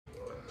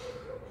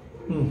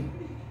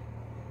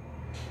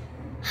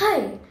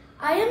Hi,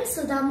 I am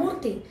Sudha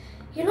Murthy.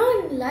 You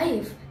know, in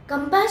life,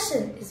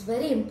 compassion is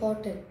very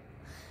important.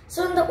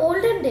 So in the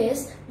olden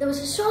days, there was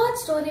a short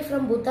story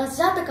from Buddha's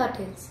Jataka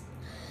tales.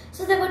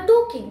 So there were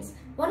two kings.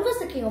 One was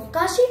the king of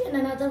Kashi and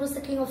another was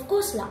the king of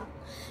Kosala.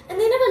 And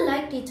they never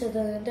liked each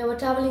other. They were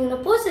traveling in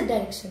opposite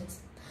directions.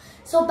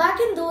 So back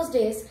in those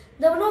days,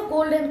 there were no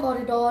golden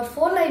corridor,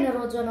 four-liner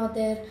roads were not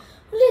there.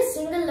 Only a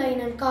single line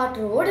and cart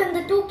road, and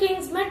the two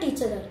kings met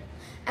each other.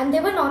 And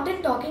they were not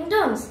in talking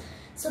terms.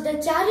 So the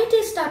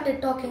charities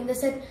started talking. They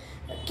said,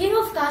 King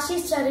of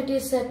Kashi's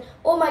charities said,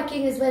 "Oh, my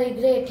king is very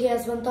great, he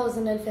has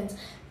 1,000 elephants."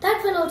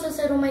 That fellow also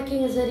said, "Oh, my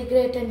king is very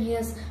great and he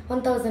has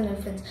 1,000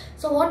 elephants."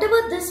 So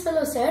whatever this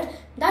fellow said,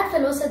 that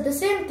fellow said the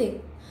same thing.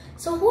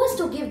 So who is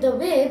to give the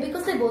way,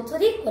 because they both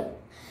were equal?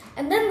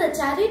 And then the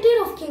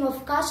charioteer of King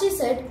of Kashi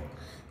said,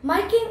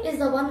 "My king is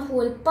the one who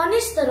will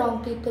punish the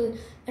wrong people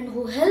and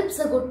who helps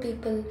the good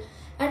people,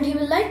 and he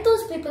will like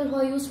those people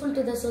who are useful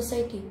to the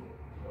society."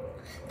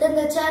 Then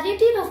the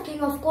charioteer of King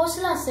of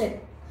Kosala said,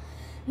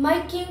 "My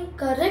king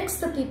corrects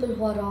the people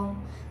who are wrong.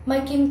 My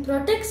king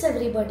protects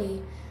everybody,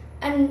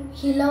 and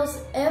he loves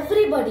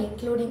everybody,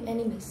 including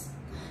enemies."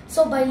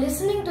 So by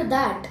listening to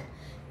that,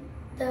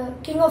 the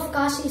King of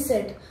Kashi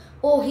said,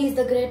 "Oh, he is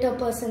the greater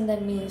person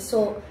than me,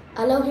 so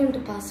allow him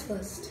to pass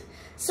first."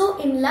 So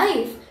in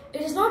life,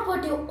 it is not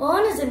what you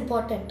earn is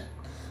important.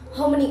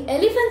 How many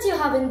elephants you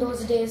have in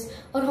those days,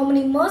 or how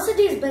many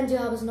Mercedes Benz you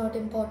have is not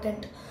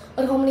important,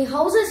 or how many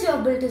houses you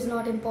have built is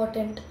not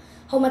important,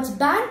 how much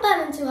bank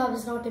balance you have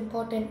is not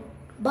important,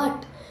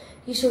 but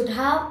you should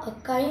have a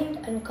kind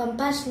and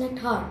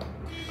compassionate heart.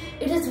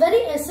 It is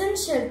very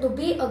essential to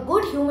be a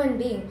good human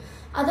being.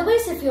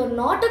 Otherwise, if you are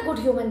not a good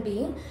human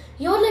being,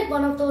 you are like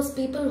one of those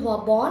people who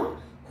are born,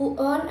 who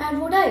earn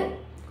and who die.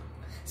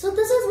 So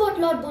this is what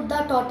Lord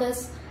Buddha taught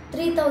us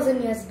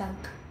 3,000 years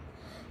back.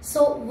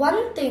 So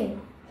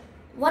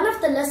one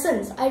of the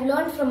lessons I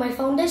learned from my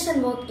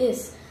foundation work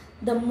is,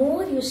 the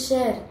more you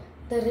share,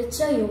 the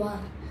richer you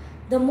are.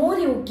 The more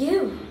you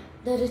give,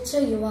 the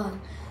richer you are.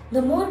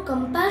 The more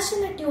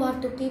compassionate you are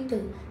to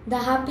people,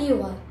 the happier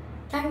you are.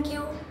 Thank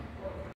you.